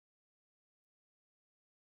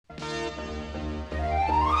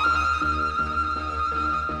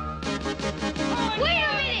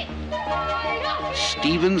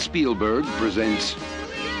Steven Spielberg presents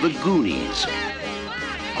The Goonies,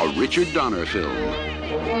 a Richard Donner film.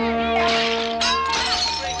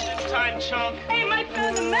 Time, chunk. Hey, Mike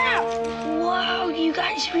found the map. Whoa, do you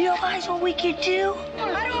guys realize what we could do?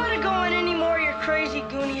 I don't want to go on any more of your crazy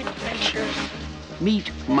Goonie adventures. Meet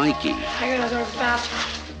Mikey, I gotta go to the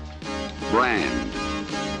bathroom. Brand,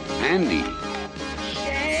 Andy,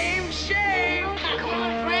 Shame. Come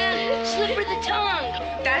on, Brand. Slipper the tongue.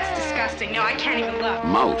 That's disgusting. No, I can't even look.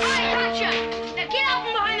 Mouth, I gotcha. Now get out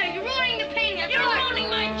from behind there. You're ruining the painting. You're ruining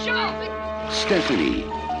my joke. Stephanie,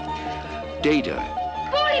 Data,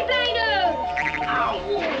 Body bender. Ow.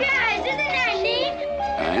 Guys, isn't that neat?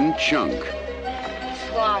 and Chunk.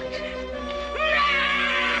 It's locked.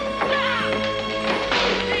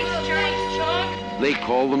 Thanks, Chunk. They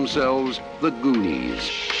call themselves The Goonies.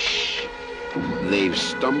 They've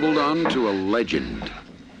stumbled onto a legend,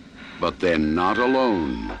 but they're not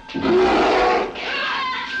alone.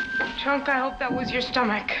 Chunk, I hope that was your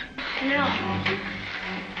stomach. No.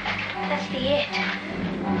 That's the it.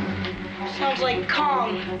 Sounds like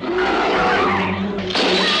Kong.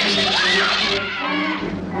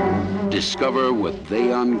 Discover what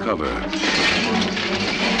they uncover.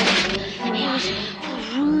 It was full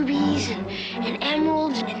of rubies and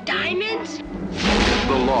emeralds and diamonds.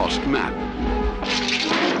 The lost map.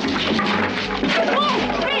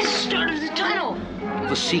 Oh, there's the start of the tunnel.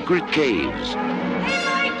 The secret caves. Hey,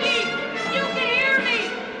 Mikey! You can hear me!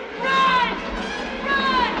 Run!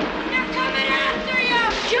 Run! They're coming after you!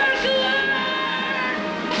 Juggler!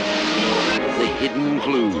 The hidden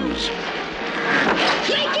clues.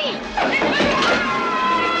 Mikey!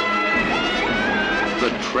 The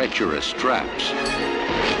treacherous traps.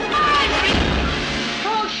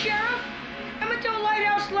 Hello, Sheriff. I'm at the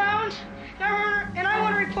Lighthouse Lounge, and I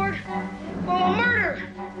want to report a murder.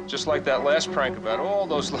 Just like that last prank about all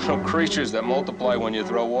those little creatures that multiply when you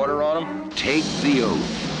throw water on them. Take the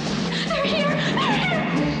oath. They're here!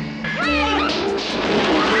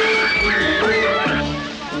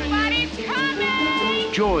 Somebody's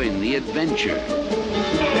coming! Join the adventure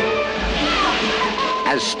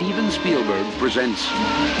as Steven Spielberg presents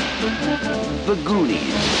The Goonies,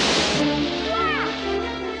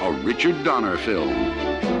 a Richard Donner film.